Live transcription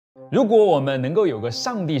如果我们能够有个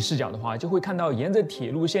上帝视角的话，就会看到沿着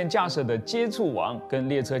铁路线架设的接触网跟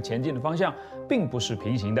列车前进的方向并不是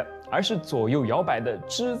平行的，而是左右摇摆的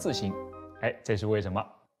之字形。这是为什么？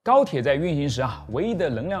高铁在运行时唯一的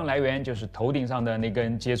能量来源就是头顶上的那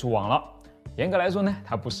根接触网了。严格来说呢，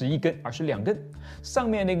它不是一根，而是两根，上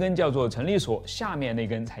面那根叫做成力锁，下面那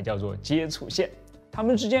根才叫做接触线。它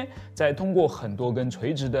们之间再通过很多根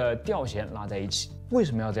垂直的吊弦拉在一起。为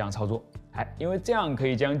什么要这样操作？因为这样可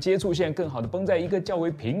以将接触线更好地绷在一个较为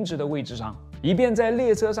平直的位置上，以便在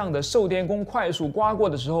列车上的受电弓快速刮过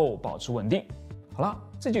的时候保持稳定。好了，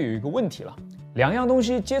这就有一个问题了，两样东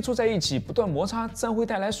西接触在一起不断摩擦，自然会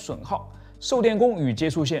带来损耗。受电弓与接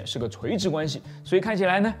触线是个垂直关系，所以看起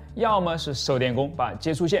来呢，要么是受电弓把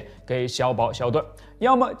接触线给削薄削断，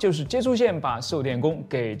要么就是接触线把受电弓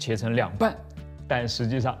给切成两半。但实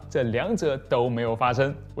际上这两者都没有发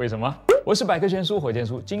生，为什么？我是百科全书火箭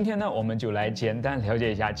叔，今天呢，我们就来简单了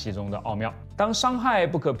解一下其中的奥妙。当伤害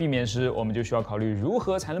不可避免时，我们就需要考虑如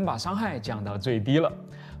何才能把伤害降到最低了。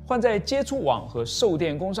换在接触网和受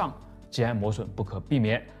电弓上，既然磨损不可避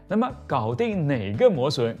免，那么搞定哪个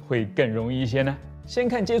磨损会更容易一些呢？先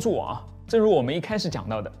看接触网正如我们一开始讲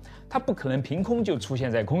到的，它不可能凭空就出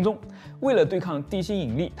现在空中。为了对抗地心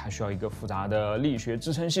引力，它需要一个复杂的力学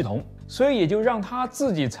支撑系统，所以也就让它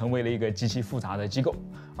自己成为了一个极其复杂的机构。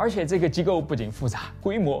而且这个机构不仅复杂，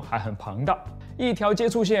规模还很庞大。一条接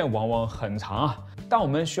触线往往很长当我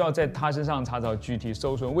们需要在它身上查找具体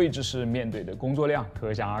受损位置时，面对的工作量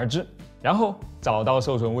可想而知。然后找到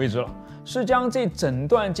受损位置了，是将这整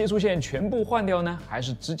段接触线全部换掉呢，还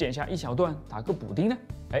是只剪下一小段打个补丁呢？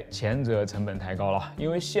前者成本太高了，因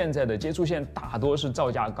为现在的接触线大多是造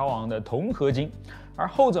价高昂的铜合金，而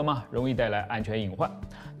后者容易带来安全隐患。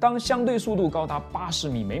当相对速度高达80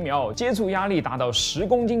米每秒，接触压力达到10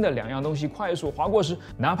公斤的两样东西快速划过时，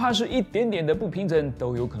哪怕是一点点的不平整，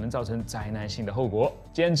都有可能造成灾难性的后果，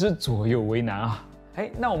简直左右为难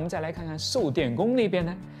那我们再来看看受电弓那边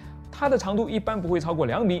呢？它的长度一般不会超过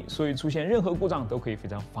2米，所以出现任何故障都可以非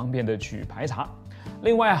常方便的去排查。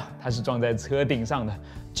另外它是装在车顶上的，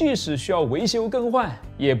即使需要维修更换，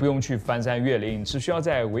也不用去翻山越岭，只需要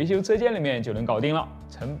在维修车间里面就能搞定了，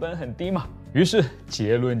成本很低嘛。于是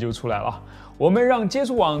结论就出来了，我们让接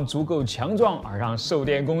触网足够强壮，而让受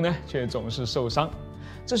电弓呢却总是受伤。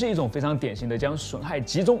这是一种非常典型的将损害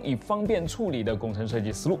集中以方便处理的工程设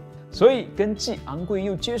计思路。所以跟既昂贵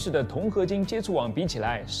又结实的铜合金接触网比起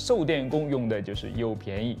来，受电弓用的就是又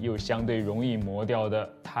便宜又相对容易磨掉的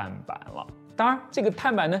碳板了。当然，这个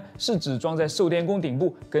碳板呢是指装在受电弓顶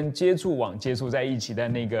部跟接触网接触在一起的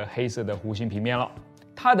那个黑色的弧形平面了。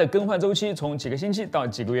它的更换周期从几个星期到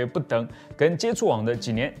几个月不等，跟接触网的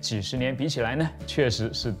几年、几十年比起来呢，确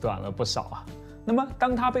实是短了不少那么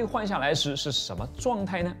当它被换下来时是什么状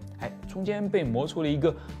态呢？中间被磨出了一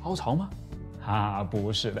个凹槽吗？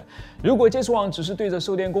不是的。如果接触网只是对着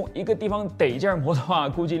受电弓一个地方得劲磨的话，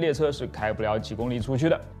估计列车是开不了几公里出去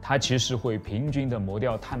的。它其实会平均的磨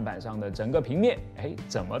掉碳板上的整个平面。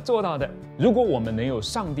怎么做到的？如果我们能有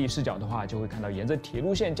上帝视角的话，就会看到沿着铁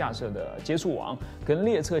路线架设的接触网跟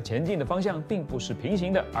列车前进的方向并不是平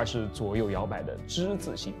行的，而是左右摇摆的之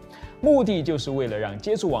字形。目的就是为了让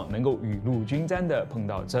接触网能够雨露均沾的碰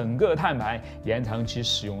到整个碳板，延长其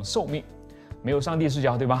使用寿命。没有上帝视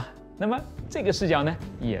角，对吧？那么这个视角呢，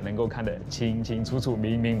也能够看得清清楚楚、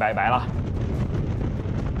明明白白了。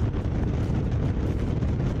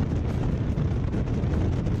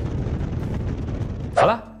好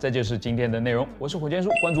了，这就是今天的内容。我是火箭叔，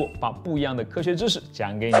关注我，把不一样的科学知识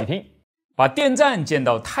讲给你听。把电站建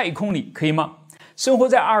到太空里，可以吗？生活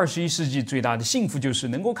在21世纪，最大的幸福就是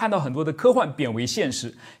能够看到很多的科幻变为现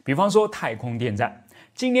实。比方说太空电站。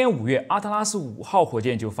今年5月，阿特拉斯5号火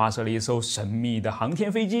箭就发射了一艘神秘的航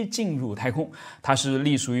天飞机进入太空，它是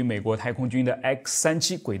隶属于美国太空军的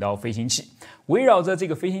X-37轨道飞行器。围绕着这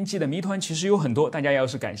个飞行器的谜团其实有很多，大家要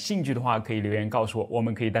是感兴趣的话，可以留言告诉我，我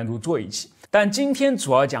们可以单独做一期。但今天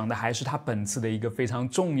主要讲的还是它本次的一个非常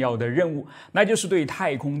重要的任务，那就是对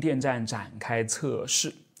太空电站展开测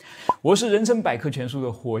试。我是人称百科全书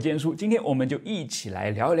的火箭叔，今天我们就一起来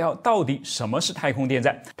聊一聊，到底什么是太空电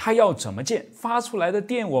站，它要怎么建，发出来的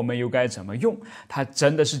电我们又该怎么用，它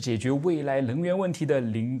真的是解决未来能源问题的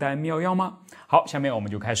灵丹妙药吗？好，下面我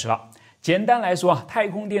们就开始了。简单来说啊，太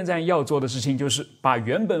空电站要做的事情就是把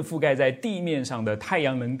原本覆盖在地面上的太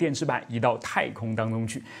阳能电池板移到太空当中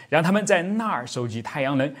去，让它们在那儿收集太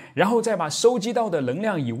阳能，然后再把收集到的能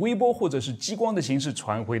量以微波或者是激光的形式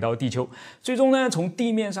传回到地球，最终呢，从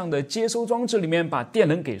地面上的接收装置里面把电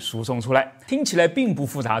能给输送出来。听起来并不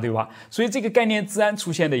复杂，对吧？所以这个概念自然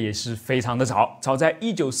出现的也是非常的早，早在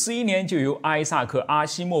1941年就由艾萨克·阿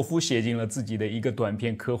西莫夫写进了自己的一个短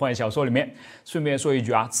篇科幻小说里面。顺便说一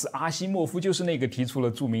句啊，此阿西莫夫就是那个提出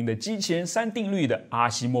了著名的机器人3定律的阿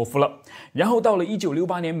西莫夫了。然后到了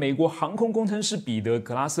1968年，美国航空工程师彼得·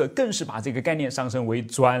格拉瑟更是把这个概念上升为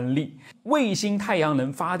专利。卫星太阳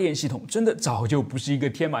能发电系统真的早就不是一个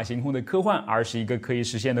天马行空的科幻，而是一个可以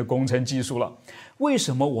实现的工程技术了。为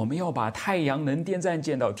什么我们要把太阳能电站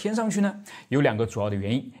建到天上去呢？有2个主要的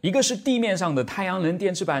原因，一个是地面上的太阳能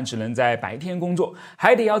电池板只能在白天工作，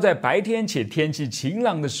还得要在白天且天气晴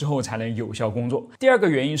朗的时候才能有效工作。第2个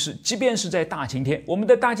原因是，即便是在大晴天，我们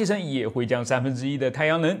的大气层也会将1/3的太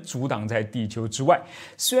阳能阻挡在地球之外。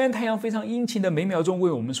虽然太阳非常殷勤的每秒钟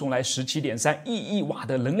为我们送来17.3亿瓦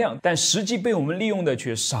的能量，但实际被我们利用的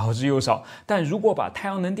却少之又少。但如果把太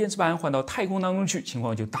阳能电池板换到太空当中去，情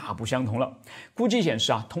况就大不相同了。估计显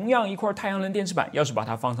示啊，同样一块太阳能电池板，要是把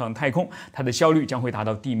它放上太空，它的效率将会达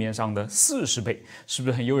到地面上的40倍，是不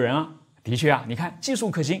是很诱人啊？的确啊，你看技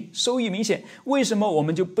术可行，收益明显，为什么我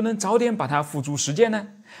们就不能早点把它付诸实践呢？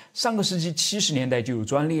上个世纪70年代就有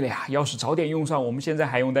专利了呀，要是早点用上，我们现在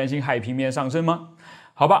还用担心海平面上升吗？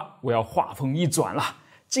好吧，我要话锋一转了，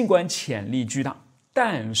尽管潜力巨大，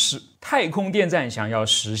但是太空电站想要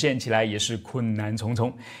实现起来也是困难重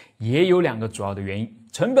重，也有2个主要的原因，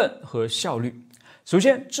成本和效率。首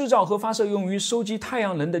先，制造和发射用于收集太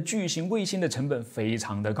阳能的巨型卫星的成本非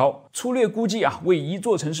常的高，粗略估计啊，为一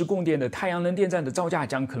座城市供电的太阳能电站的造价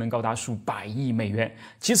将可能高达数百亿美元。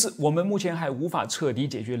其次，我们目前还无法彻底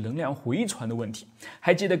解决能量回传的问题。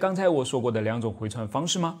还记得刚才我说过的2种回传方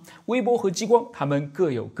式吗？微波和激光，它们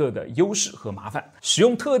各有各的优势和麻烦。使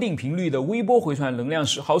用特定频率的微波回传能量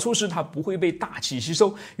时，好处是它不会被大气吸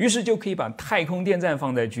收，于是就可以把太空电站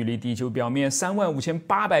放在距离地球表面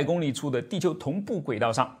35800公里处的地球同步轨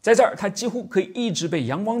道上，在这儿它几乎可以一直被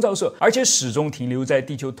阳光照射，而且始终停留在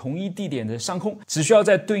地球同一地点的上空，只需要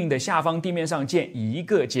在对应的下方地面上建一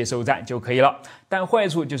个接收站就可以了。但坏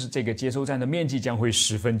处就是这个接收站的面积将会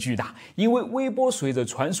十分巨大，因为微波随着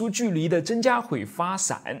传输距离的增加会发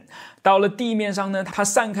散，到了地面上呢，它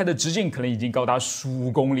散开的直径可能已经高达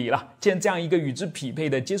数公里了。建这样一个与之匹配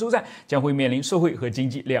的接收站将会面临社会和经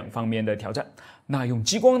济2方面的挑战。那用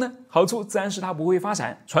激光呢？好处自然是它不会发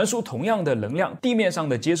散，传输同样的能量，地面上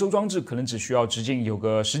的接收装置可能只需要直径有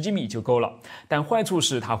个10几米就够了。但坏处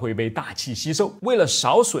是它会被大气吸收，为了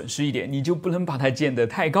少损失一点，你就不能把它建得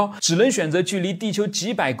太高，只能选择距离地球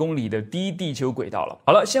几百公里的低地球轨道了。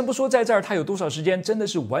好了，先不说在这儿它有多少时间真的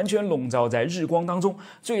是完全笼罩在日光当中，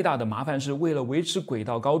最大的麻烦是为了维持轨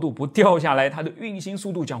道高度不掉下来，它的运行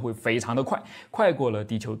速度将会非常的快，快过了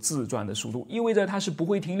地球自转的速度，意味着它是不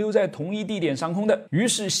会停留在同一地点上空的。于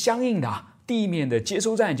是相应的地面的接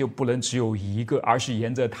收站就不能只有一个，而是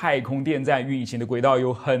沿着太空电站运行的轨道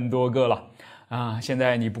有很多个了。现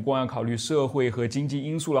在你不光要考虑社会和经济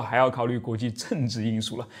因素了，还要考虑国际政治因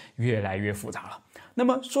素了，越来越复杂了。那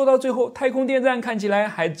么说到最后，太空电站看起来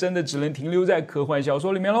还真的只能停留在科幻小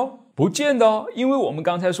说里面咯？不见得哦，因为我们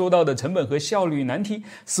刚才说到的成本和效率难题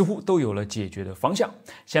似乎都有了解决的方向。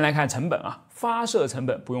先来看成本啊，发射成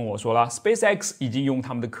本不用我说了 ，SpaceX 已经用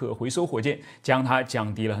他们的可回收火箭将它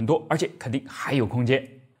降低了很多，而且肯定还有空间。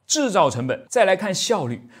制造成本，再来看效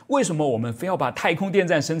率，为什么我们非要把太空电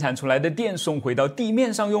站生产出来的电送回到地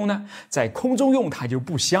面上用呢？在空中用它就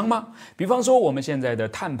不香吗？比方说我们现在的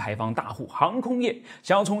碳排放大户航空业，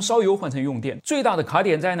想要从烧油换成用电，最大的卡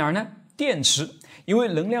点在哪儿呢？电池。因为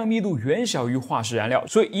能量密度远小于化石燃料，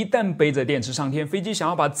所以一旦背着电池上天，飞机想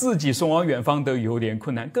要把自己送往远方都有点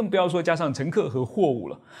困难，更不要说加上乘客和货物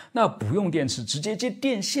了。那不用电池，直接接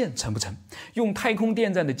电线成不成？用太空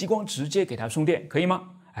电站的激光直接给它送电，可以吗？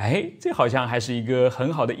这好像还是一个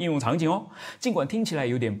很好的应用场景哦。尽管听起来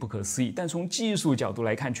有点不可思议，但从技术角度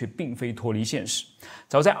来看却并非脱离现实。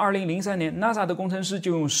早在2003年 NASA 的工程师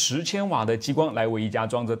就用10千瓦的激光来为一架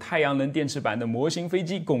装着太阳能电池板的模型飞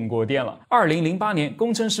机供过电了。2008年，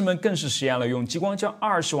工程师们更是实验了用激光将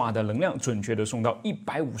20瓦的能量准确地送到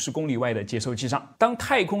150公里外的接收器上。当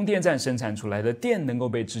太空电站生产出来的电能够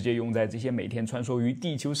被直接用在这些每天穿梭于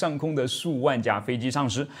地球上空的数万架飞机上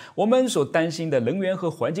时，我们所担心的能源和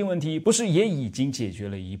环境问题不是也已经解决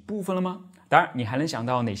了一部分了吗？当然，你还能想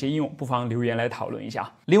到哪些应用？不妨留言来讨论一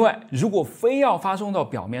下。另外，如果非要发送到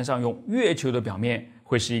表面上用，月球的表面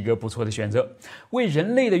会是一个不错的选择。为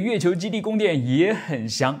人类的月球基地供电也很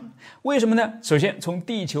香。为什么呢？首先，从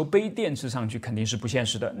地球背电池上去肯定是不现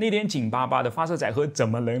实的，那点紧巴巴的发射载荷怎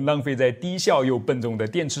么能浪费在低效又笨重的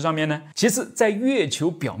电池上面呢？其次，在月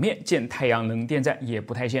球表面建太阳能电站也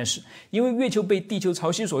不太现实，因为月球被地球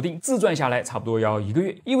潮汐锁定，自转下来差不多要1个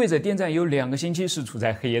月，意味着电站有2个星期是处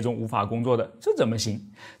在黑夜中无法工作的，这怎么行？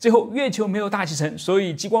最后，月球没有大气层，所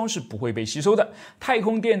以激光是不会被吸收的，太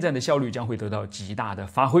空电站的效率将会得到极大的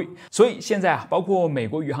发挥。所以现在包括美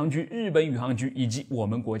国宇航局、日本宇航局以及我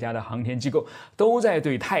们国家的航天机构都在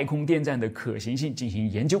对太空电站的可行性进行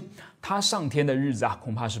研究。它上天的日子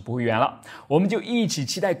恐怕是不会远了，我们就一起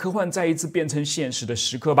期待科幻再一次变成现实的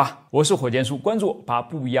时刻吧。我是火箭叔，关注我，把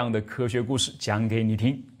不一样的科学故事讲给你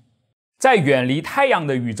听。在远离太阳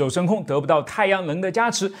的宇宙深空得不到太阳能的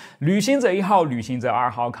加持，旅行者1号、旅行者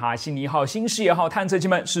2号、卡西尼号、新视野号探测器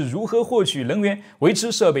们是如何获取能源、维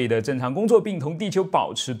持设备的正常工作，并同地球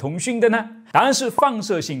保持通讯的呢？答案是放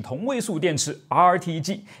射性同位素电池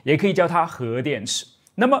RTG， 也可以叫它核电池。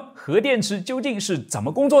那么核电池究竟是怎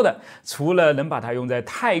么工作的？除了能把它用在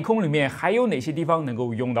太空里面，还有哪些地方能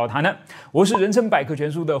够用到它呢？我是人称百科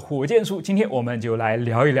全书的火箭叔，今天我们就来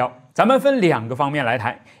聊一聊。咱们分2个方面来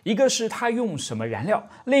谈，一个是它用什么燃料，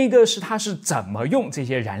另一个是它是怎么用这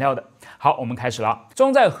些燃料的。好，我们开始了。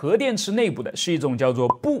装在核电池内部的是一种叫做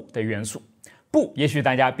钚的元素。钚也许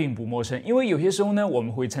大家并不陌生，因为有些时候呢，我们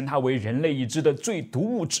会称它为人类已知的最毒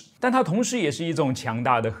物质，但它同时也是一种强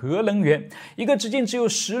大的核能源。一个直径只有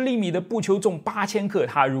10厘米的钚球重8000克，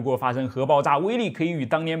它如果发生核爆炸，威力可以与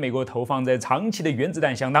当年美国投放在长崎的原子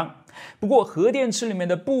弹相当。不过核电池里面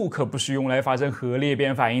的钚可不是用来发生核裂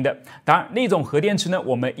变反应的，当然那种核电池呢，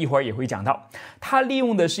我们一会儿也会讲到，它利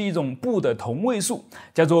用的是一种钚的同位素，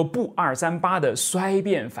叫做钚238的衰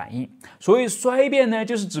变反应。所谓衰变呢，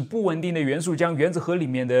就是指不稳定的元素将原子核里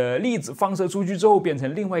面的粒子放射出去之后变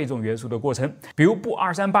成另外一种元素的过程。比如钚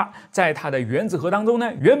238在它的原子核当中呢，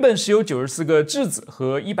原本是有94个质子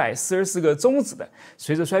和144个中子的，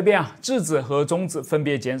随着衰变质子和中子分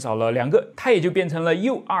别减少了2个，它也就变成了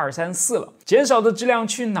铀234了。减少的质量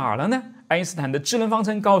去哪儿了呢？爱因斯坦的质能方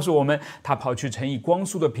程告诉我们，它跑去乘以光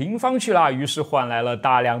速的平方去了，于是换来了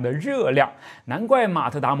大量的热量。难怪马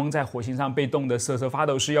特达蒙在火星上被冻得瑟瑟发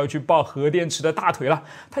抖时要去抱核电池的大腿了，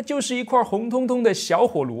它就是一块红彤彤的小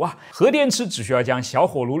火炉啊！核电池只需要将小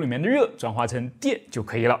火炉里面的热转化成电就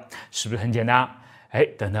可以了，是不是很简单啊？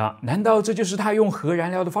等等，难道这就是他用核燃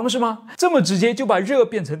料的方式吗？这么直接就把热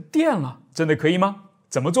变成电了，真的可以吗？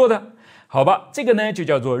怎么做的？好吧，这个呢就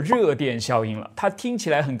叫做热电效应了。它听起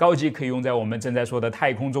来很高级，可以用在我们正在说的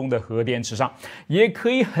太空中的核电池上，也可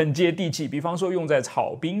以很接地气，比方说用在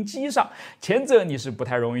炒冰机上。前者你是不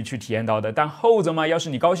太容易去体验到的，但后者嘛，要是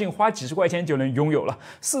你高兴，花几十块钱就能拥有了，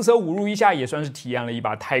四舍五入一下也算是体验了一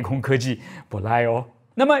把太空科技，不赖哦。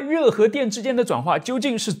那么热和电之间的转化究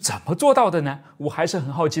竟是怎么做到的呢？我还是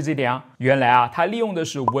很好奇这点啊。原来它利用的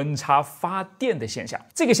是温差发电的现象。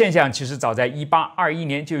这个现象其实早在1821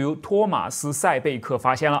年就由托马斯·塞贝克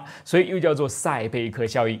发现了，所以又叫做塞贝克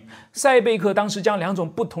效应。塞贝克当时将2种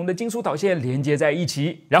不同的金属导线连接在一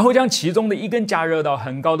起，然后将其中的一根加热到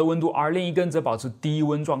很高的温度，而另一根则保持低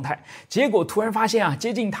温状态。结果突然发现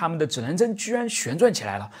接近它们的指南针居然旋转起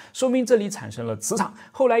来了，说明这里产生了磁场。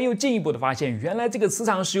后来又进一步的发现，原来这个磁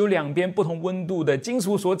场是由2边不同温度的金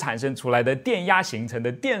属所产生出来的电压形成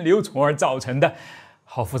的电流，从而造成的。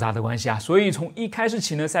好复杂的关系啊！所以从一开始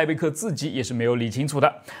起呢，塞贝克自己也是没有理清楚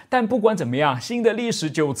的。但不管怎么样，新的历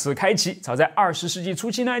史就此开启。早在20世纪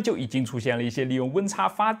初期呢，就已经出现了一些利用温差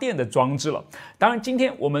发电的装置了。当然，今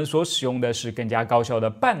天我们所使用的是更加高效的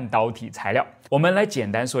半导体材料。我们来简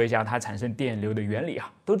单说一下它产生电流的原理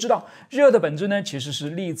啊。都知道，热的本质呢其实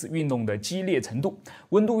是粒子运动的激烈程度，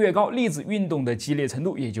温度越高，粒子运动的激烈程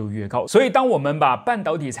度也就越高。所以，当我们把半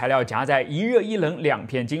导体材料夹在一热一冷2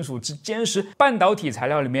片金属之间时，半导体材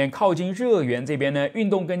料里面靠近热源这边呢，运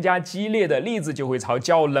动更加激烈的粒子就会朝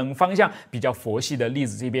较冷方向比较佛系的粒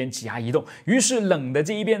子这边挤压移动，于是冷的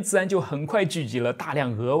这一边自然就很快聚集了大量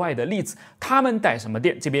额外的粒子，它们带什么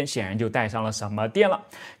电，这边显然就带上了什么电了。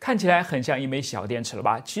看起来很像一枚小电池了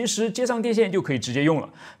吧？其实接上电线就可以直接用了，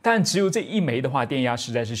但只有这一枚的话，电压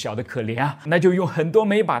实在是小得可怜啊，那就用很多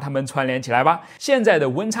枚把它们串联起来吧。现在的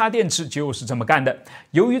温差电池就是这么干的。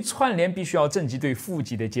由于串联必须要正极对负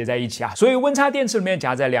极的接在一起啊，所以温差电池里面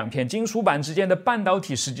夹在2片金属板之间的半导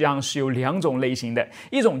体实际上是有2种类型的，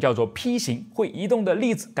一种叫做 P 型，会移动的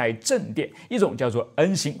粒子带正电；一种叫做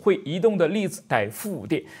N 型，会移动的粒子带负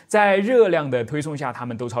电。在热量的推送下，它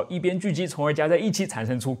们都朝一边聚集，从而夹在一起，产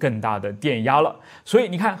生出更大的电压了。所以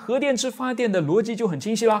你看，核电池发电的逻辑就很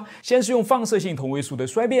清晰啦。先是用放射性同位素的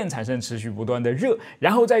衰变产生持续不断的热，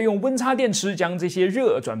然后再用温差电池将这些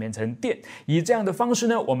热转变成电。以这样的方式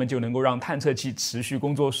呢，我们就能够让探测器持续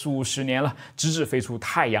工作数十年了，直至飞出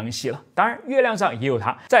太阳系了。当然，月亮上也有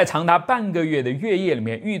它，在长达半个月的月夜里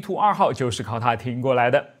面，玉兔2号就是靠它挺过来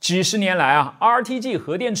的。几十年来啊 ，RTG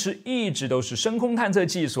核电池一直都是深空探测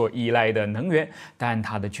器所依赖的能源，但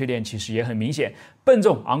它的缺点其实也很明显，笨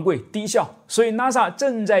重、昂贵、低效。所以 NASA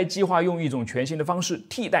正在计划用一种全新的方式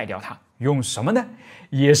替代掉它。用什么呢？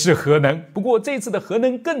也是核能。不过这次的核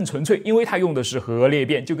能更纯粹，因为它用的是核裂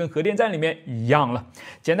变，就跟核电站里面一样了。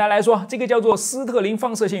简单来说，这个叫做斯特林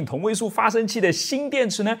放射性同位素发生器的新电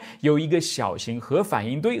池呢，由一个小型核反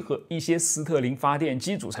应堆和一些斯特林发电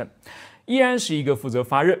机组成。依然是一个负责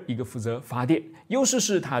发热，一个负责发电。优势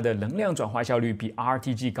是它的能量转化效率比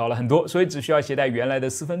RTG 高了很多，所以只需要携带原来的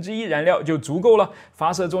1/4燃料就足够了。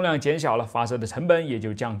发射重量减小了，发射的成本也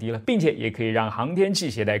就降低了，并且也可以让航天器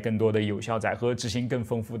携带更多的有效载荷，执行更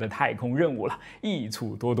丰富的太空任务了，益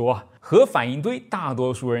处多多啊！核反应堆大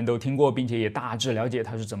多数人都听过，并且也大致了解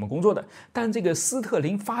它是怎么工作的。但这个斯特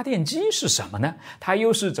林发电机是什么呢？它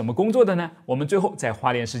又是怎么工作的呢？我们最后再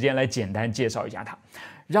花点时间来简单介绍一下它。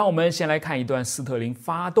让我们先来看一段斯特林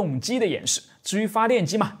发动机的演示。至于发电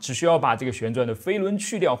机嘛，只需要把这个旋转的飞轮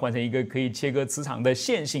去掉，换成一个可以切割磁场的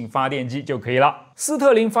线性发电机就可以了。斯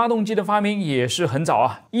特林发动机的发明也是很早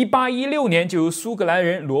啊，1816年就由苏格兰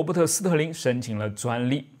人罗伯特·斯特林申请了专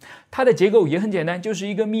利。它的结构也很简单，就是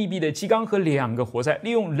一个密闭的气缸和2个活塞，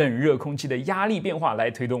利用冷热空气的压力变化来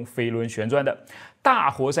推动飞轮旋转的。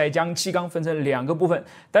大活塞将气缸分成2个部分，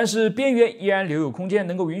但是边缘依然留有空间，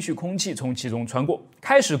能够允许空气从其中穿过。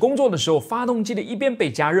开始工作的时候，发动机的一边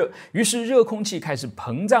被加热，于是热空气开始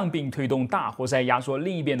膨胀，并推动大活塞压缩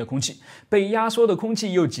另一边的空气。被压缩的空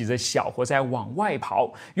气又挤着小活塞往外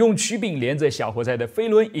跑，用曲柄连着小活塞的飞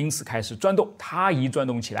轮因此开始转动。它一转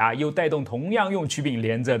动起来，又带动同样用曲柄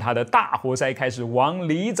连着它的大活塞开始往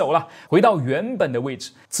里走了，回到原本的位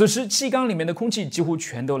置。此时气缸里面的空气几乎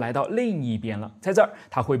全都来到另一边了。在这儿，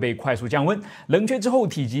它会被快速降温，冷却之后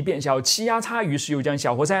体积变小，气压差，于是又将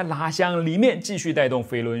小活塞拉向里面，继续带动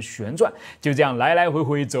飞轮旋转。就这样来来回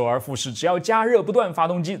回，周而复始，只要加热不断，发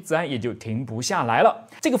动机自然也就停不下来了。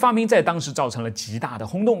这个发明在当时造成了极大的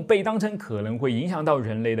轰动，被当成可能会影响到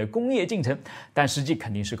人类的工业进程，但实际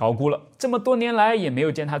肯定是高估了。这么多年来也没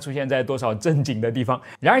有见它出现在多少正经的地方。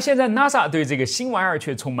然而现在 NASA 对这个新玩意儿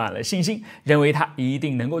却充满了信心，认为它一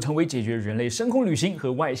定能够成为解决人类深空旅行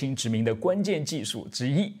和外星殖民的关键技术之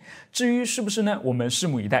一。至于是不是呢，我们拭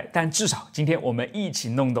目以待。但至少今天我们一起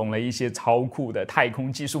弄懂了一些超酷的太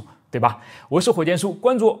空技术，对吧？我是火箭叔，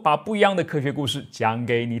关注我，把不一样的科学故事讲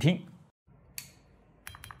给你听。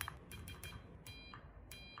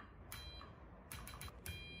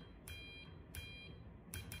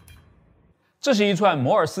这是一串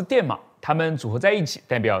摩尔斯电码，它们组合在一起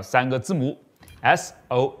代表3个字母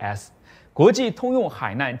SOS。国际通用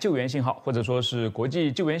海难救援信号，或者说是国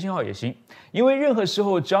际救援信号也行，因为任何时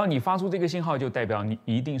候只要你发出这个信号，就代表你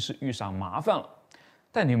一定是遇上麻烦了。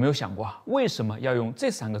但你有没有想过啊，为什么要用这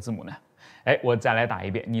3个字母呢？我再来打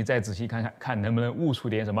一遍，你再仔细看看，看能不能悟出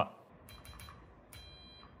点什么。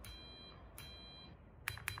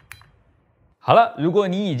好了，如果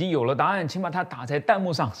你已经有了答案，请把它打在弹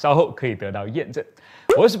幕上，稍后可以得到验证。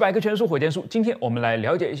我是百科全书火箭叔，今天我们来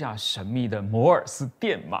了解一下神秘的摩尔斯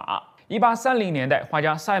电码。1830年代，画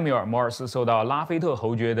家塞缪尔·摩尔斯受到拉菲特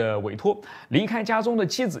侯爵的委托，离开家中的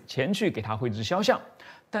妻子，前去给他绘制肖像。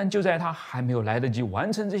但就在他还没有来得及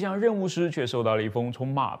完成这项任务时，却收到了一封从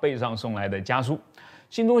马背上送来的家书。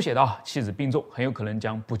信中写道，妻子病重，很有可能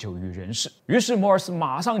将不久于人世。于是摩尔斯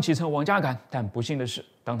马上启程往家赶，但不幸的是，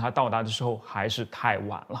当他到达的时候，还是太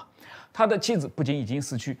晚了。他的妻子不仅已经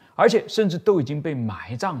死去，而且甚至都已经被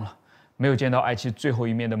埋葬了。没有见到爱妻最后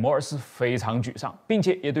一面的摩尔斯非常沮丧，并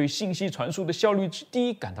且也对信息传输的效率之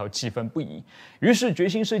低感到气愤不已。于是决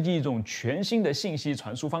心设计一种全新的信息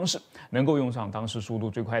传输方式，能够用上当时速度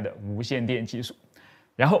最快的无线电技术。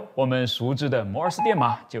然后我们熟知的摩尔斯电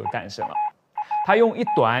码就诞生了。它用一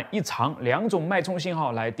短一长2种脉冲信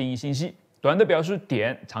号来定义信息，短的表示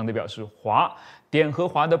点，长的表示划。点和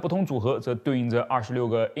划的不同组合则对应着26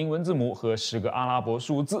个英文字母和10个阿拉伯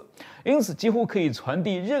数字，因此几乎可以传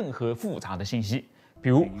递任何复杂的信息，比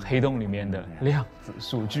如黑洞里面的量子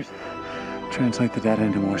数据。Translate the data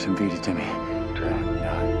into Morse and feed it to me.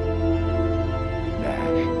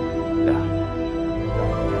 Dash.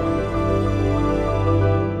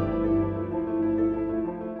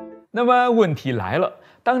 那么问题来了，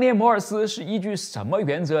当年摩尔斯是依据什么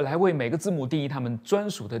原则来为每个字母定义他们专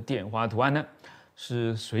属的点画图案呢？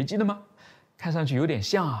是随机的吗？看上去有点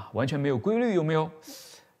像啊，完全没有规律，有没有？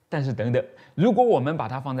但是等等，如果我们把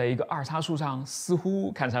它放在一个二叉树上，似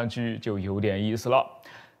乎看上去就有点意思了。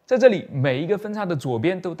在这里，每一个分叉的左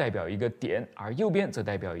边都代表一个点，而右边则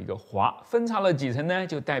代表一个划。分叉了几层呢，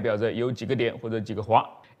就代表着有几个点或者几个划。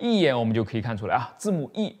一眼我们就可以看出来啊，字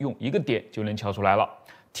母 E 用一个点就能敲出来了。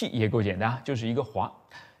T 也够简单，就是一个划。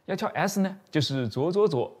要敲 S 呢，就是左左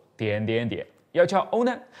左点点点。要敲 O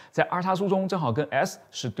呢，在二叉树中正好跟 S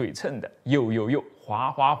是对称的，右右右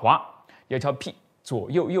划划划。要敲 P， 左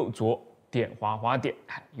右右左点划划点，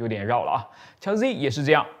有点绕了啊。敲 Z 也是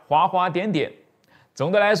这样，划划点点。总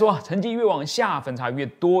的来说，成绩越往下分叉越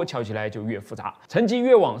多，敲起来就越复杂；成绩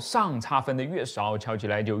越往上差分的越少，敲起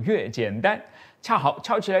来就越简单。恰好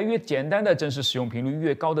敲起来越简单的，正是使用频率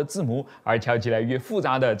越高的字母，而敲起来越复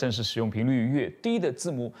杂的，正是使用频率越低的字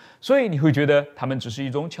母。所以你会觉得它们只是一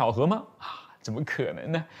种巧合吗？怎么可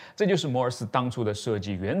能呢？这就是摩尔斯当初的设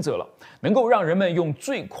计原则了，能够让人们用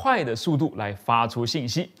最快的速度来发出信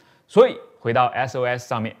息。所以回到 SOS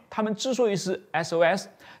上面，他们之所以是 SOS，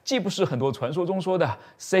 既不是很多传说中说的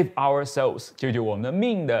Save Our Souls 救救我们的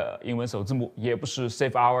命的英文首字母，也不是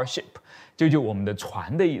Save Our Ship 救救我们的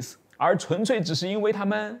船的意思，而纯粹只是因为它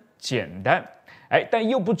们简单，但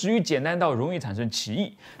又不至于简单到容易产生歧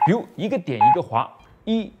义，比如一个点一个划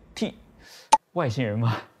ET， 外星人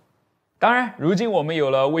吗？当然，如今我们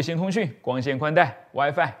有了卫星通讯、光纤宽带、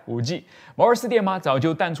WiFi、5G， 摩尔斯电码早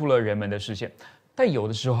就淡出了人们的视线。但有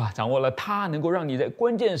的时候掌握了它，能够让你在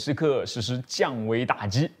关键时刻实施降维打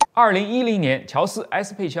击。2010年，乔斯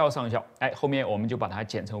S 佩奇号上校，后面我们就把它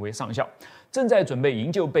简称为上校，正在准备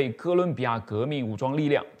营救被哥伦比亚革命武装力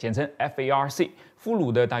量（简称 FARC） 俘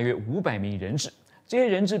虏的大约500名人质。这些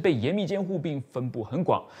人质被严密监护并分布很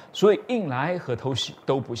广，所以硬来和偷袭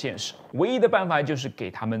都不现实。唯一的办法就是给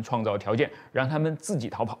他们创造条件，让他们自己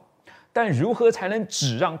逃跑。但如何才能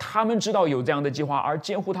只让他们知道有这样的计划，而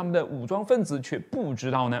监护他们的武装分子却不知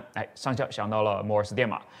道呢？上校想到了摩尔斯电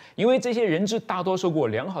码，因为这些人质大多受过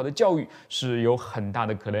良好的教育，是有很大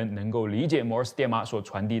的可能能够理解摩尔斯电码所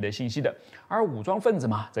传递的信息的，而武装分子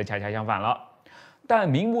嘛，则恰恰相反了。但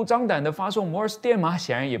明目张胆地发送摩尔斯电码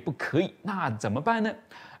显然也不可以，那怎么办呢？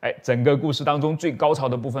整个故事当中最高潮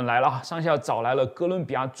的部分来了，上校找来了哥伦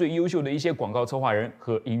比亚最优秀的一些广告策划人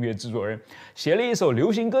和音乐制作人，写了一首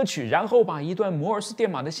流行歌曲，然后把一段摩尔斯电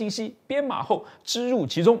码的信息编码后织入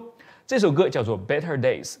其中。这首歌叫做 Better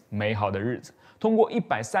Days 美好的日子，通过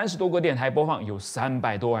130多个电台播放，有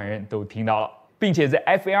300多万人都听到了，并且在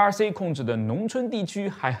FARC 控制的农村地区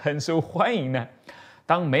还很受欢迎呢。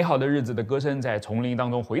当美好的日子的歌声在丛林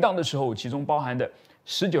当中回荡的时候，其中包含的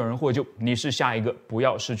19人获救，你是下一个，不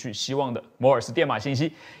要失去希望的摩尔斯电码信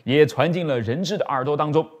息也传进了人质的耳朵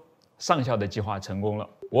当中。上校的计划成功了。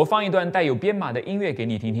我放一段带有编码的音乐给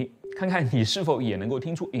你听听，看看你是否也能够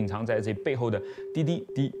听出隐藏在这背后的滴滴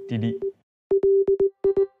滴滴滴。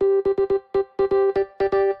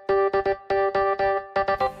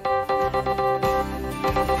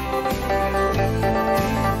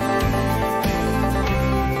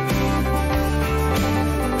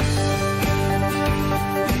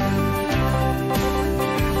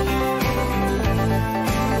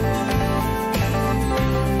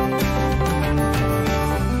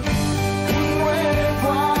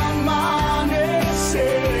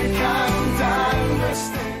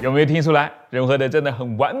有没有听出来？融合的真的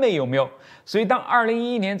很完美，有没有？所以当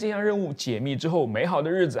2011年这项任务解密之后，美好的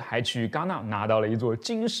日子还去戛纳拿到了一座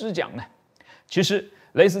金狮奖呢。其实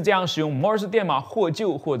类似这样使用摩尔斯电码获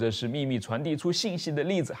救或者是秘密传递出信息的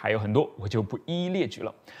例子还有很多，我就不一一列举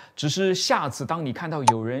了。只是下次当你看到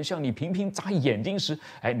有人向你频频眨眼睛时，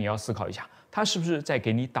你要思考一下，他是不是在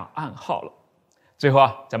给你打暗号了？最后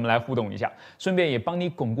咱们来互动一下，顺便也帮你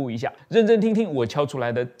巩固一下，认真听听我敲出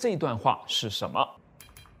来的这段话是什么。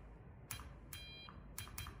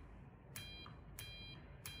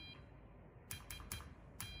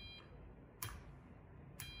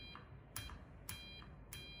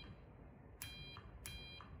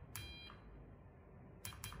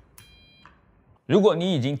如果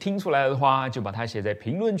你已经听出来了的话，就把它写在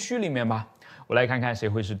评论区里面吧。我来看看谁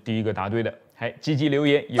会是第一个答对的。积极留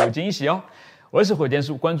言有惊喜哦！我是火箭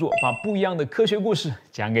叔，关注我，把不一样的科学故事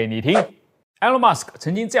讲给你听。Elon Musk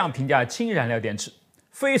曾经这样评价氢燃料电池：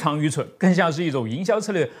非常愚蠢，更像是一种营销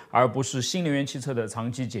策略，而不是新能源汽车的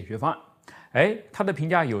长期解决方案。他的评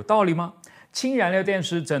价有道理吗？氢燃料电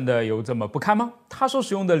池真的有这么不堪吗？他所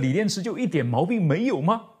使用的锂电池就一点毛病没有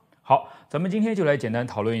吗？好，咱们今天就来简单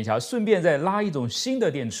讨论一下，顺便再拉一种新的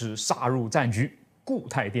电池杀入战局——固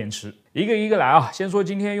态电池。一个一个来啊，先说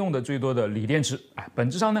今天用的最多的锂电池。本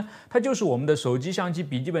质上呢，它就是我们的手机、相机、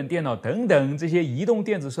笔记本电脑等等这些移动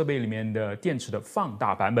电子设备里面的电池的放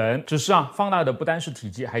大版本。只是放大的不单是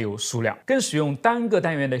体积，还有数量。跟使用单个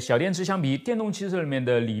单元的小电池相比，电动汽车里面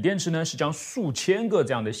的锂电池呢，是将数千个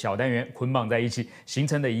这样的小单元捆绑在一起，形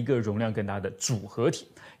成的一个容量更大的组合体。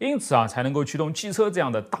因此才能够驱动汽车这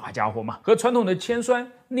样的大家伙嘛。和传统的铅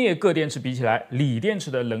酸镍铬电池比起来，锂电池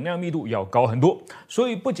的能量密度要高很多，所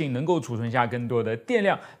以不仅能够储存下更多的电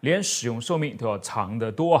量，连使用寿命都要长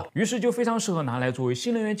得多于是就非常适合拿来作为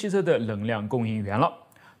新能源汽车的能量供应源了。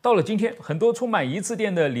到了今天，很多充满一次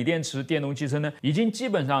电的锂电池电动汽车呢，已经基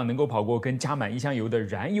本上能够跑过跟加满一箱油的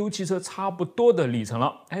燃油汽车差不多的里程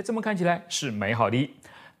了。这么看起来是美好的。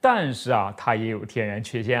但是它也有天然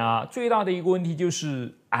缺陷最大的一个问题就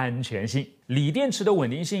是安全性。锂电池的稳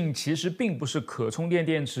定性其实并不是可充电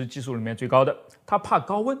电池技术里面最高的，它怕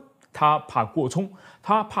高温，它怕过充，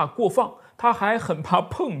它怕过放，它还很怕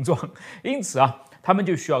碰撞。因此它们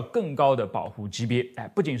就需要更高的保护级别，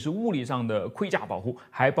不仅是物理上的盔甲保护，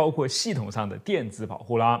还包括系统上的电子保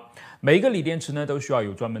护啦。每个锂电池呢都需要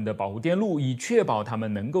有专门的保护电路，以确保它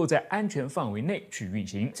们能够在安全范围内去运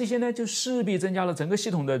行。这些呢就势必增加了整个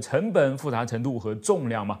系统的成本、复杂程度和重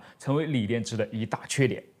量嘛，成为锂电池的一大缺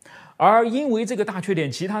点。而因为这个大缺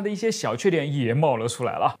点，其他的一些小缺点也冒了出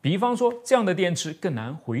来了。比方说，这样的电池更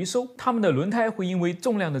难回收，它们的轮胎会因为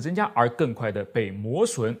重量的增加而更快的被磨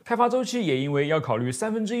损，开发周期也因为要考虑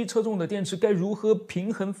1/3车重的电池该如何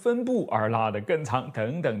平衡分布而拉得更长，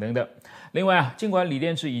等等等等。另外尽管锂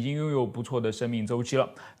电池已经拥有不错的生命周期了，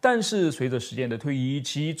但是随着时间的推移，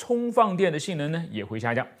其充放电的性能呢也会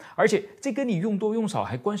下降，而且这跟你用多用少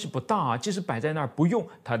还关系不大即使摆在那儿不用，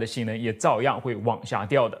它的性能也照样会往下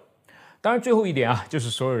掉的。当然最后一点就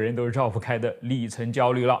是所有人都绕不开的里程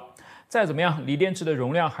焦虑了。再怎么样，锂电池的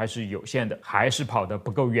容量还是有限的，还是跑得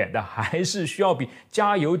不够远的，还是需要比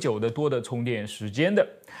加油久得多的充电时间的。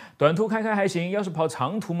短途开开还行，要是跑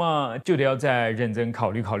长途嘛，就得要再认真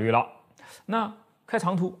考虑考虑了。那开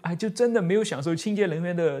长途就真的没有享受清洁能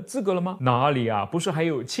源的资格了吗？哪里不是还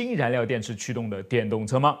有氢燃料电池驱动的电动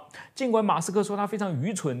车吗？尽管马斯克说它非常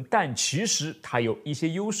愚蠢，但其实它有一些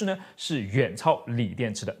优势呢，是远超锂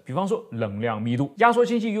电池的。比方说能量密度，压缩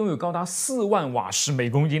氢气拥有高达4万瓦时每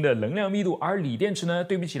公斤的能量密度，而锂电池呢，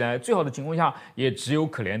对比起来，最好的情况下也只有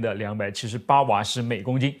可怜的278瓦时每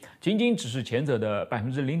公斤，仅仅只是前者的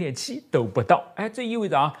0.7%都不到。这意味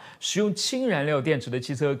着使用氢燃料电池的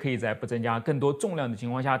汽车可以在不增加更多重量的情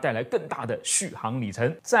况下带来更大的续航里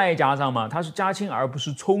程，再加上它是加氢而不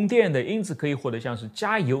是充电的，因此可以获得像是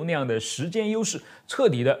加油那样的时间优势，彻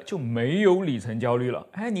底的就没有里程焦虑了。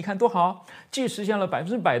你看多好，既实现了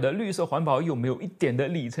100%的绿色环保，又没有一点的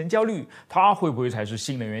里程焦虑，它会不会才是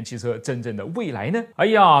新能源汽车真正的未来呢？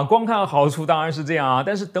光看好处当然是这样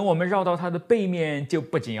但是等我们绕到它的背面，就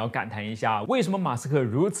不仅要感叹一下为什么马斯克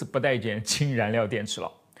如此不待见氢燃料电池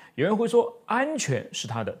了。有人会说安全是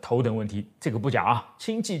它的头等问题，这个不假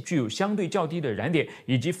氢气具有相对较低的燃点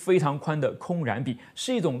以及非常宽的空燃比，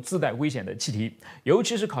是一种自带危险的气体，尤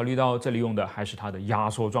其是考虑到这里用的还是它的压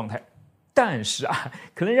缩状态。但是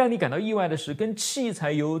可能让你感到意外的是，跟汽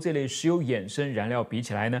柴油这类石油衍生燃料比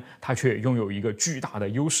起来呢，它却拥有一个巨大的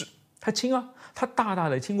优势。它轻它大大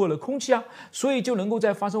的轻过了空气所以就能够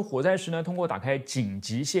在发生火灾时呢，通过打开紧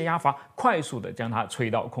急泄压阀，快速的将它吹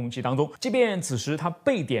到空气当中。即便此时它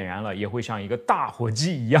被点燃了，也会像一个大火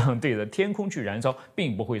机一样对着天空去燃烧，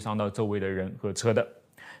并不会伤到周围的人和车的。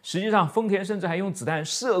实际上，丰田甚至还用子弹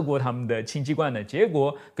射过他们的氢气罐呢，结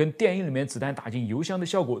果跟电影里面子弹打进油箱的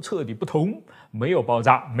效果彻底不同，没有爆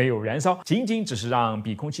炸，没有燃烧，仅仅只是让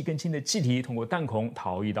比空气更轻的气体通过弹孔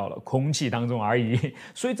逃逸到了空气当中而已。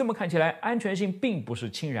所以这么看起来，安全性并不是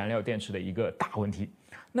氢燃料电池的一个大问题。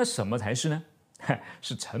那什么才是呢？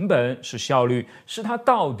是成本，是效率，是它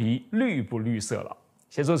到底绿不绿色了。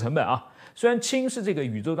先说成本虽然氢是这个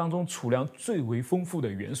宇宙当中储量最为丰富的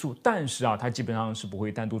元素，但是它基本上是不会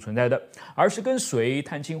单独存在的，而是跟水、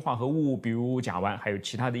碳氢化合物，比如甲烷，还有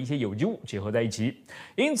其他的一些有机物结合在一起。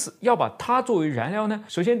因此，要把它作为燃料呢，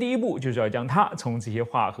首先第一步就是要将它从这些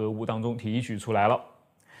化合物当中提取出来了。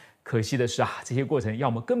可惜的是这些过程要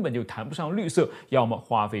么根本就谈不上绿色，要么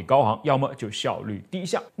花费高昂，要么就效率低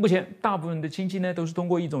下。目前大部分的氢气呢，都是通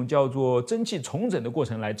过一种叫做蒸汽重整的过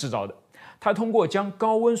程来制造的。它通过将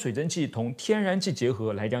高温水蒸气同天然气结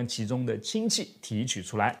合来将其中的氢气提取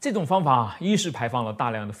出来。这种方法一是排放了大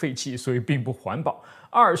量的废气，所以并不环保；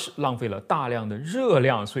二是浪费了大量的热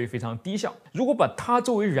量，所以非常低效。如果把它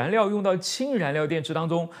作为燃料用到氢燃料电池当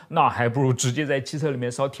中，那还不如直接在汽车里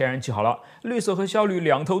面烧天然气好了，绿色和效率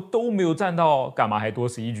两头都没有占到，干嘛还多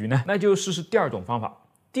此一举呢？那就试试第二种方法。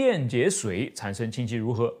电解水产生氢气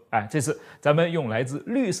如何？这次咱们用来自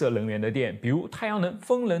绿色能源的电，比如太阳能、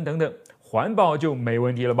风能等等，环保就没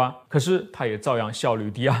问题了吧？可是它也照样效率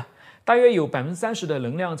低啊。大约有30%的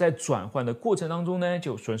能量在转换的过程当中呢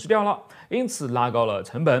就损失掉了，因此拉高了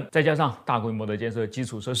成本。再加上大规模的建设基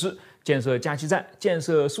础设施、建设加气站、建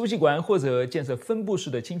设输气管或者建设分布式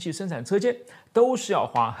的氢气生产车间，都是要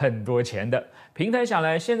花很多钱的。平摊下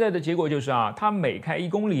来，现在的结果就是它每开1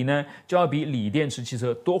公里呢，就要比锂电池汽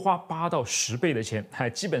车多花8到10倍的钱，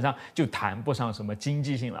基本上就谈不上什么经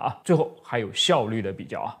济性了啊。最后还有效率的比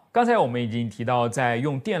较啊。刚才我们已经提到，在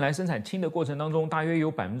用电来生产氢的过程当中，大约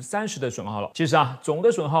有30%的损耗了。其实总的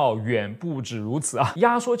损耗远不止如此啊。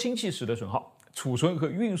压缩氢气时的损耗、储存和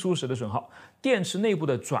运输时的损耗、电池内部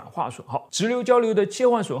的转化损耗、直流交流的切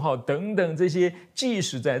换损耗等等，这些即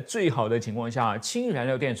使在最好的情况下，氢燃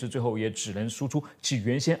料电池最后也只能输出其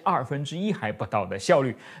原先1/2还不到的效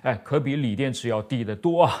率，可比锂电池要低得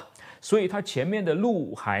多啊。所以它前面的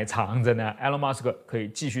路还长着呢 ，Elon Musk 可以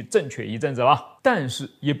继续正确一阵子了。但是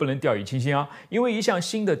也不能掉以轻心啊，因为一项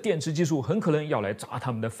新的电池技术很可能要来砸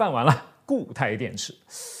他们的饭碗了——固态电池。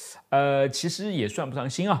其实也算不上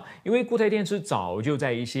新啊，因为固态电池早就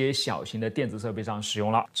在一些小型的电子设备上使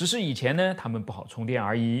用了，只是以前呢它们不好充电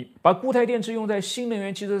而已。把固态电池用在新能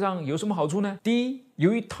源汽车上有什么好处呢？第一，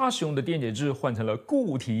由于它使用的电解质换成了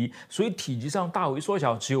固体，所以体积上大为缩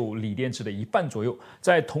小，只有锂电池的1半左右。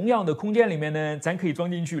在同样的空间里面呢，咱可以装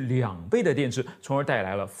进去2倍的电池，从而带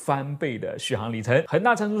来了翻倍的续航里程，很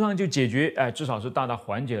大程度上就解决，至少是大大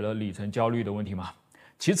缓解了里程焦虑的问题嘛。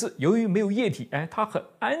其次，由于没有液体，它很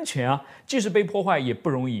安全啊，即使被破坏也不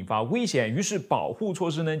容易引发危险，于是保护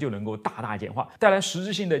措施呢就能够大大简化，带来实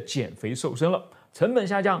质性的减肥瘦身了。成本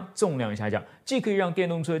下降，重量下降，既可以让电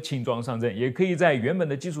动车轻装上阵，也可以在原本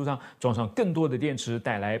的基础上装上更多的电池，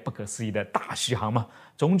带来不可思议的大续航嘛。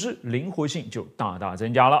总之，灵活性就大大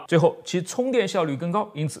增加了。最后，其充电效率更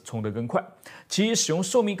高，因此充得更快；其使用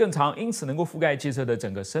寿命更长，因此能够覆盖汽车的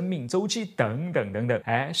整个生命周期等等等等。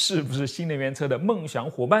是不是新能源车的梦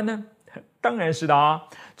想伙伴呢？当然是的啊，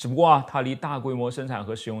只不过它离大规模生产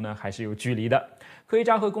和使用呢还是有距离的。科学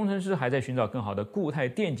家和工程师还在寻找更好的固态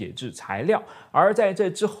电解质材料，而在这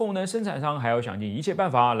之后呢，生产商还要想尽一切办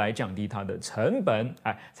法来降低它的成本，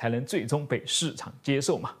才能最终被市场接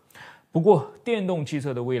受嘛。不过，电动汽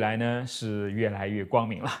车的未来呢是越来越光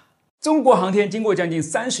明了。中国航天经过将近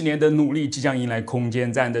30年的努力，即将迎来空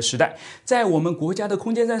间站的时代。在我们国家的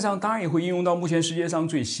空间站上，当然也会应用到目前世界上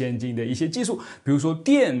最先进的一些技术，比如说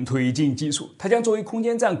电推进技术，它将作为空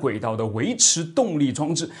间站轨道的维持动力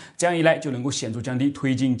装置，这样一来就能够显著降低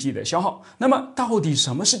推进剂的消耗。那么，到底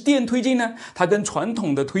什么是电推进呢？它跟传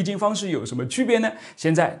统的推进方式有什么区别呢？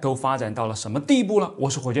现在都发展到了什么地步了？我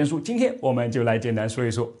是火箭叔，今天我们就来简单说一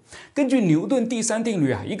说。根据牛顿第3定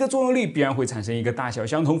律一个作用力必然会产生一个大小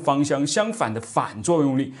相同、方向相反的反作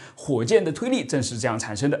用力，火箭的推力正是这样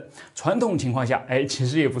产生的。传统情况下，其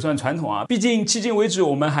实也不算传统啊，毕竟迄今为止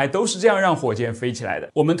我们还都是这样让火箭飞起来的。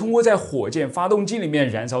我们通过在火箭发动机里面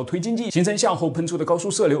燃烧推进剂，形成向后喷出的高速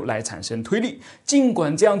射流来产生推力。尽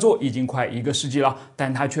管这样做已经快1个世纪了，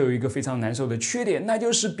但它却有一个非常难受的缺点，那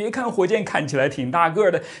就是别看火箭看起来挺大个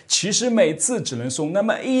的，其实每次只能送那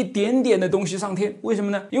么一点点的东西上天。为什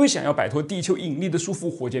么呢？因为想要摆脱地球引力的束缚，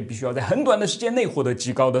火箭必须要在很短的时间内获得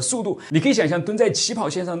极高的速度。你可以想象蹲在起跑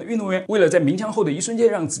线上的运动员，为了在鸣枪后的一瞬间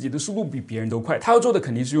让自己的速度比别人都快，他要做的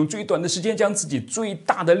肯定是用最短的时间将自己最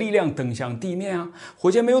大的力量蹬向地面啊。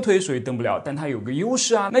火箭没有腿，所以蹬不了，但它有个优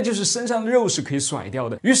势啊，那就是身上的肉是可以甩掉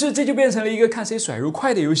的。于是这就变成了一个看谁甩肉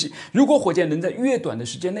快的游戏。如果火箭能在越短的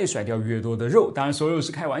时间内甩掉越多的肉，当然所有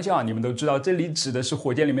是开玩笑啊，你们都知道这里指的是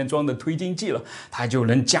火箭里面装的推进剂了，它就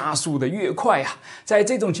能加速的越快啊。在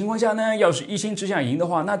这种情况下呢，要是一心只想赢的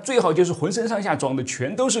话，那最好就是浑身上下装的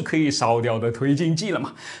全都是可以烧掉的推进剂了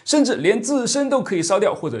嘛，甚至连自身都可以烧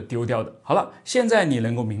掉或者丢掉的。好了，现在你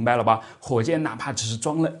能够明白了吧？火箭哪怕只是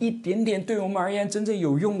装了一点点对我们而言真正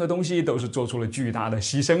有用的东西，都是做出了巨大的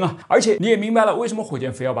牺牲啊！而且你也明白了为什么火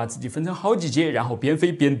箭非要把自己分成好几节，然后边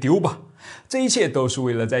飞边丢吧？这一切都是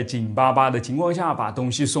为了在紧巴巴的情况下把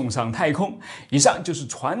东西送上太空。以上就是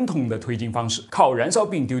传统的推进方式，靠燃烧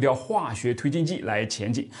并丢掉化学推进剂来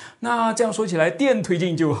前进。那这样说起来，电推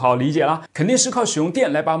进就好理解了，肯定是靠使用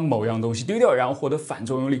电来把某样东西丢掉，然后获得反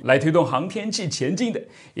作用力来推动航天器前进的。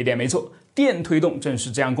一点没错，电推动正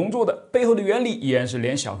是这样工作的，背后的原理依然是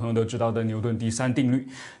连小朋友都知道的牛顿第3定律。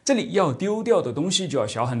这里要丢掉的东西就要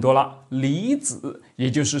小很多了，离子，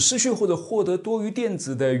也就是失去或者获得多余电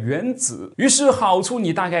子的原子。于是好处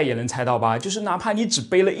你大概也能猜到吧，就是哪怕你只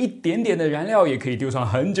背了一点点的燃料，也可以丢上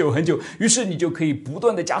很久很久，于是你就可以不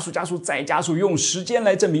断的加速再加速，用时间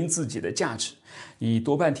来证明自己的价值。你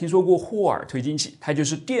多半听说过霍尔推进器，它就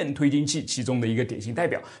是电推进器其中的一个典型代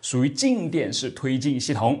表，属于静电式推进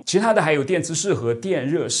系统。其他的还有电磁式和电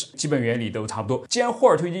热式，基本原理都差不多。既然霍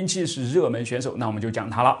尔推进器是热门选手，那我们就讲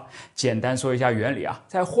它了。简单说一下原理啊，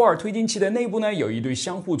在霍尔推进器的内部呢，有一对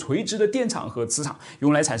相互垂直的电场和磁场，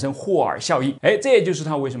用来产生霍尔效应。这也就是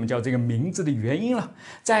它为什么叫这个名字的原因了。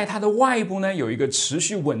在它的外部呢，有一个持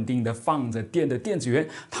续稳定的放着电的电子源，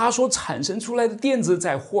它所产生出来的电子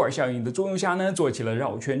在霍尔效应的作用下呢，做起了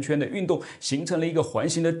绕圈圈的运动，形成了一个环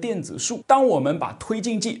形的电子束。当我们把推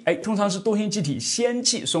进剂，通常是多晶气体氙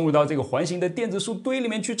气送入到这个环形的电子束堆里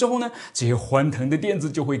面去之后呢，这些欢腾的电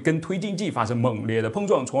子就会跟推进剂发生猛烈的碰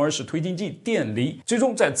撞，从而使推进剂电离。最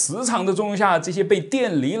终在磁场的作用下，这些被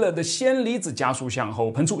电离了的氙离子加速向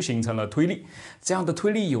后喷出，形成了推力。这样的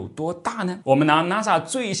推力有多大呢？我们拿 NASA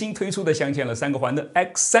最新推出的镶嵌了3个环的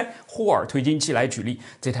X3 霍尔推进器来举例。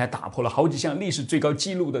这台打破了好几项历史最高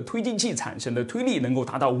纪录的推进器产生的推力能够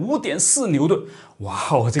达到 5.4 牛顿。哇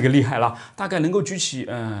哦，这个厉害了，大概能够举起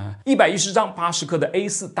110张80克的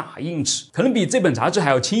A4 打印纸，可能比这本杂志还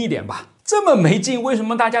要轻一点吧。这么没劲，为什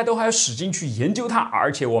么大家都还要使劲去研究它，而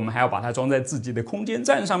且我们还要把它装在自己的空间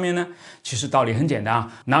站上面呢？其实道理很简单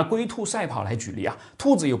啊，拿龟兔赛跑来举例啊，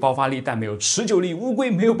兔子有爆发力但没有持久力，乌龟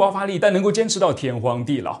没有爆发力但能够坚持到天荒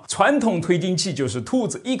地老。传统推进器就是兔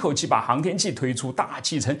子一口气把航天器推出大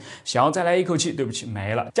气层，想要再来一口气，对不起，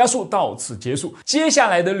没了，加速到此结束。接下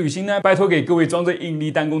来的旅行呢，拜托给各位装着引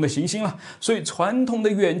力弹弓的行星了。所以传统的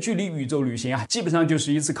远距离宇宙旅行啊，基本上就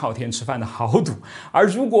是一次靠天吃饭的豪赌。而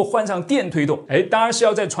如果换上电推动，当然是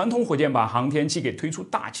要在传统火箭把航天器给推出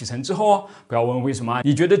大气层之后哦。不要问为什么，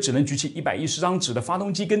你觉得只能举起110张纸的发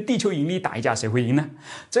动机跟地球引力打一架，谁会赢呢？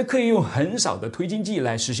这可以用很少的推进剂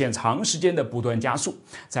来实现长时间的不断加速。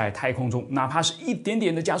在太空中，哪怕是一点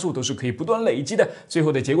点的加速都是可以不断累积的，最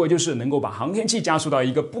后的结果就是能够把航天器加速到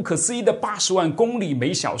一个不可思议的80万公里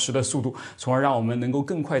每小时的速度，从而让我们能够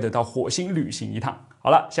更快的到火星旅行一趟。好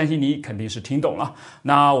了，相信你肯定是听懂了，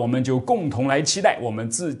那我们就共同来期待我们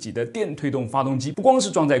自己的电推动发动机，不光是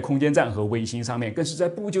装在空间站和卫星上面，更是在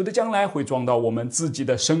不久的将来会装到我们自己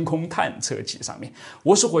的深空探测器上面。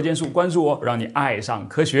我是火箭叔，关注我，让你爱上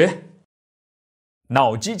科学。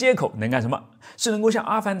脑机接口能干什么？是能够像《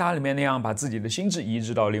阿凡达》里面那样把自己的心智移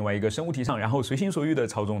植到另外一个生物体上，然后随心所欲地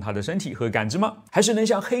操纵它的身体和感知吗？还是能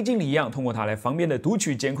像黑镜里一样，通过它来方便地读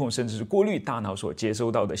取、监控，甚至是过滤大脑所接收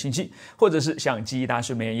到的信息？或者是像记忆大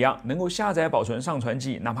师们一样，能够下载、保存、上传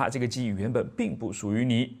记忆，哪怕这个记忆原本并不属于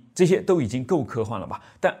你？这些都已经够科幻了吧？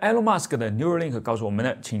但 Elon Musk 的 Neuralink 告诉我们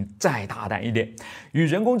呢，请再大胆一点，与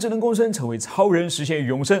人工智能共生，成为超人，实现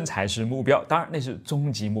永生才是目标。当然，那是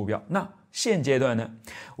终极目标。那现阶段呢？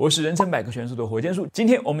我是人称百科全书的火箭叔，今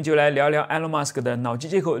天我们就来聊聊 Elon Musk 的脑机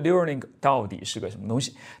接口 Neuralink 到底是个什么东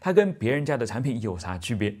西，它跟别人家的产品有啥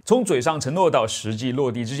区别？从嘴上承诺到实际落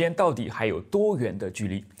地之间，到底还有多远的距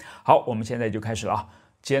离？好，我们现在就开始了啊。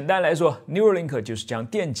简单来说 Neuralink 就是将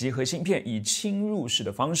电极和芯片以侵入式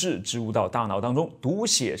的方式植入到大脑当中，读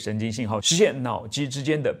写神经信号，实现脑机之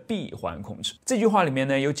间的闭环控制。这句话里面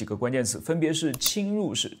呢有几个关键词，分别是侵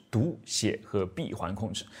入式、读写和闭环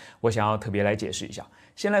控制。我想要特别来解释一下。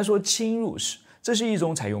先来说侵入式，这是一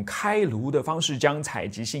种采用开颅的方式将采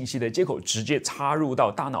集信息的接口直接插入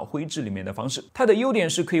到大脑灰质里面的方式。它的优点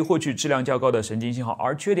是可以获取质量较高的神经信号，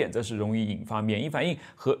而缺点则是容易引发免疫反应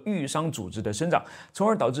和愈伤组织的生长，从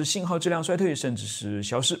而导致信号质量衰退甚至是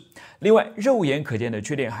消失。另外，肉眼可见的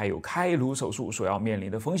缺点还有开颅手术所要面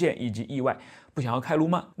临的风险以及意外。不想要开颅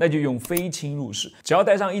吗？那就用非侵入式，只要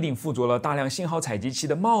戴上一顶附着了大量信号采集器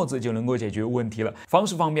的帽子就能够解决问题了。方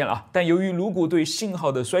式方便了，但由于颅骨对信号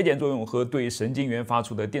的衰减作用和对神经元发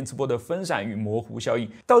出的电磁波的分散与模糊效应，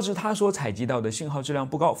导致它所采集到的信号质量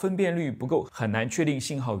不高，分辨率不够，很难确定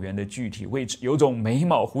信号源的具体位置，有种眉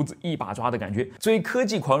毛胡子一把抓的感觉。作为科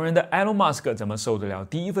技狂人的 Elon Musk 怎么受得了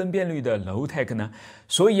低分辨率的 low tech 呢？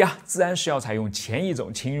所以啊，自然是要采用前一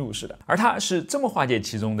种侵入式的，而它是这么化解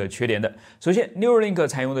其中的缺点的。首先，Neuralink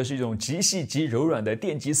采用的是一种极细极柔软的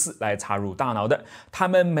电极丝来插入大脑的，它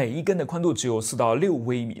们每一根的宽度只有4到6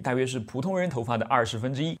微米，大约是普通人头发的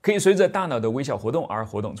1/20，可以随着大脑的微小活动而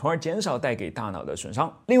活动，从而减少带给大脑的损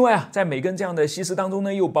伤。另外啊，在每根这样的细丝当中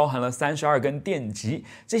呢，又包含了32根电极，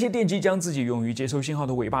这些电极将自己用于接收信号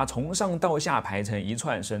的尾巴从上到下排成一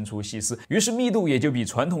串，伸出细丝，于是密度也就比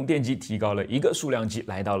传统电极提高了一个数量级，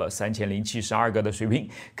来到了3072个的水平，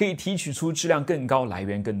可以提取出质量更高、来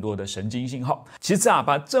源更多的神经信号。其次啊，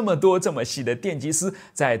把这么多这么细的电极丝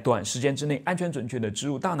在短时间之内安全准确的植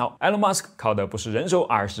入大脑 ，Elon Musk 靠的不是人手，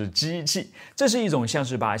而是机器。这是一种像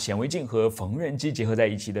是把显微镜和缝纫机结合在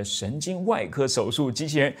一起的神经外科手术机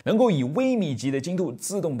器人，能够以微米级的精度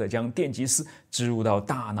自动的将电极丝植入到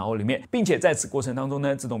大脑里面，并且在此过程当中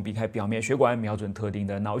呢，自动避开表面血管，瞄准特定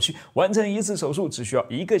的脑区，完成一次手术只需要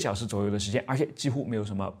1个小时左右的时间，而且几乎没有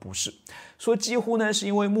什么不适。说几乎呢，是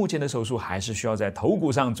因为目前的手术还是需要在头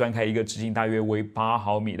骨上钻开一个直径大约为8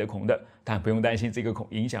毫米的孔的，但不用担心这个孔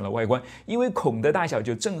影响了外观，因为孔的大小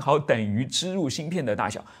就正好等于植入芯片的大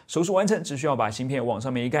小，手术完成只需要把芯片往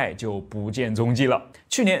上面一盖就不见踪迹了。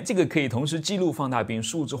去年这个可以同时记录、放大并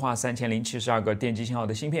数字化3072个电机信号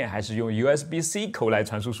的芯片，还是用 USB-C 口来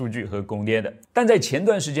传输数据和供电的。但在前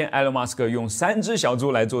段时间，埃隆·马斯克用3只小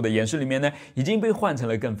猪来做的演示里面呢，已经被换成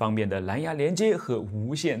了更方便的蓝牙连接和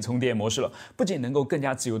无线充电模式了。不仅能够更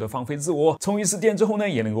加自由的放飞自我，充一次电之后呢，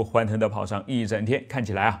也能够欢腾的跑上一整天，看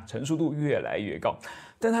起来啊，成熟度越来越高。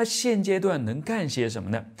但它现阶段能干些什么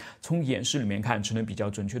呢？从演示里面看，只能比较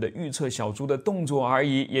准确的预测小猪的动作而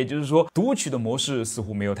已。也就是说，读取的模式似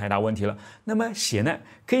乎没有太大问题了。那么写呢？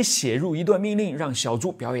可以写入一段命令，让小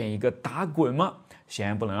猪表演一个打滚吗？显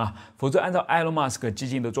然不能啊，否则按照埃隆·马斯克激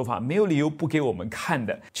进的做法，没有理由不给我们看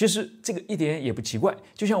的。其实这个一点也不奇怪，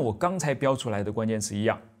就像我刚才标出来的关键词一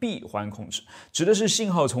样，闭环控制指的是信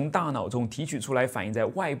号从大脑中提取出来，反映在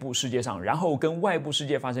外部世界上，然后跟外部世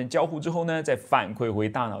界发生交互之后呢，再反馈回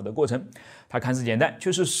大脑的过程。它看似简单，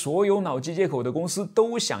却是所有脑机接口的公司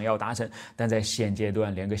都想要达成，但在现阶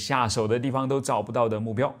段连个下手的地方都找不到的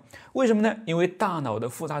目标。为什么呢？因为大脑的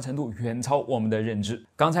复杂程度远超我们的认知。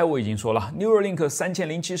刚才我已经说了 ，Neuralink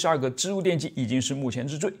 3072个植入电极已经是目前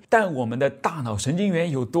之最，但我们的大脑神经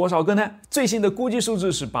元有多少个呢？最新的估计数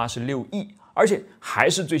字是86亿。而且还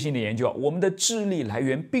是最新的研究，我们的智力来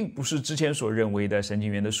源并不是之前所认为的神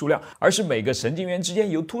经元的数量，而是每个神经元之间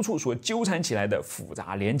由突触所纠缠起来的复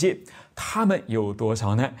杂连接。它们有多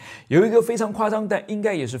少呢？有一个非常夸张，但应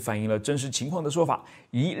该也是反映了真实情况的说法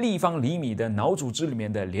：1立方厘米的脑组织里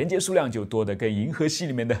面的连接数量就多得跟银河系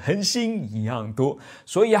里面的恒星一样多。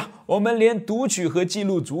所以啊，我们连读取和记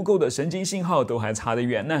录足够的神经信号都还差得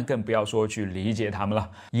远呢，更不要说去理解它们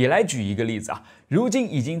了。也来举一个例子啊，如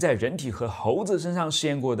今已经在人体和猴子身上试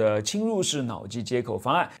验过的侵入式脑机接口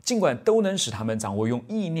方案，尽管都能使他们掌握用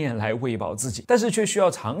意念来喂饱自己，但是却需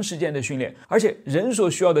要长时间的训练，而且人所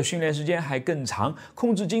需要的训练时间还更长，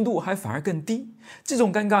控制精度还反而更低。这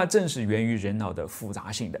种尴尬正是源于人脑的复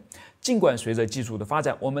杂性的。尽管随着技术的发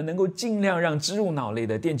展，我们能够尽量让植入脑内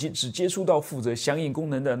的电极只接触到负责相应功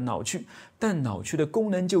能的脑区，但脑区的功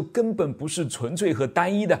能就根本不是纯粹和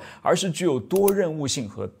单一的，而是具有多任务性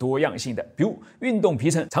和多样性的。比如运动皮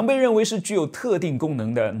层常被认为是具有特定功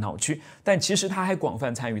能的脑区，但其实它还广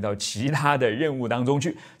泛参与到其他的任务当中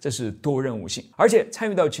去，这是多任务性。而且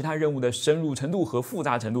参与到其他任务的深入程度和复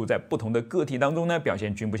杂程度在不同的个体当中呢，表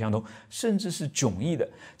现均不相同，甚至是迥异的，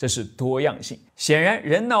这是多样性。显然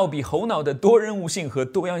人脑比猴脑的多任务性和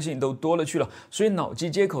多样性都多了去了，所以脑机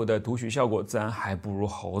接口的读取效果自然还不如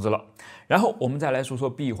猴子了。然后我们再来说说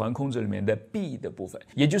闭环控制里面的 B 的部分，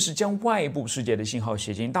也就是将外部世界的信号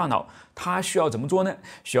写进大脑。它需要怎么做呢？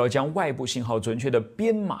需要将外部信号准确的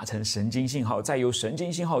编码成神经信号，再由神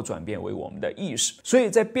经信号转变为我们的意识。所以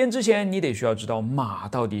在编之前，你得需要知道码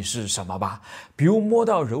到底是什么吧？比如摸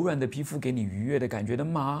到柔软的皮肤给你愉悦的感觉的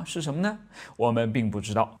码是什么呢？我们并不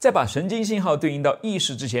知道。在把神经信号对应到意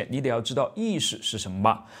识之前，你得要知道意识是什么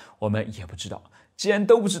吧？我们也不知道。既然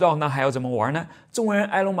都不知道，那还要怎么玩呢？纵然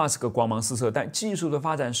埃隆·马斯克光芒四射，但技术的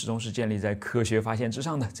发展始终是建立在科学发现之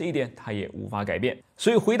上的，这一点他也无法改变。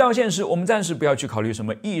所以回到现实，我们暂时不要去考虑什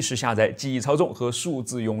么意识下载、记忆操纵和数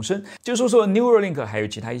字永生，就说说 Neuralink 还有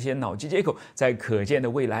其他一些脑机接口在可见的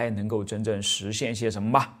未来能够真正实现些什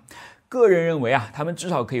么吧。个人认为啊，他们至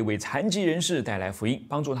少可以为残疾人士带来福音，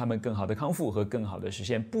帮助他们更好的康复和更好的实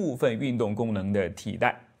现部分运动功能的替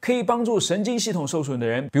代。可以帮助神经系统受损的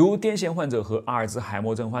人，比如癫痫患者和阿尔兹海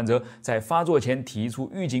默症患者，在发作前提出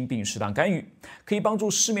预警并适当干预；可以帮助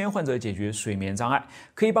失眠患者解决睡眠障碍；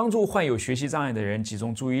可以帮助患有学习障碍的人集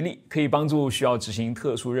中注意力；可以帮助需要执行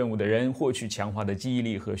特殊任务的人获取强化的记忆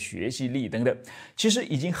力和学习力等等。其实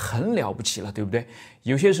已经很了不起了，对不对？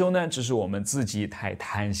有些时候呢，只是我们自己太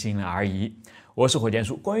贪心了而已。我是火箭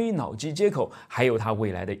叔，关于脑机接口还有它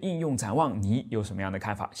未来的应用展望，你有什么样的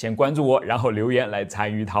看法？先关注我，然后留言来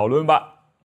参与讨论吧。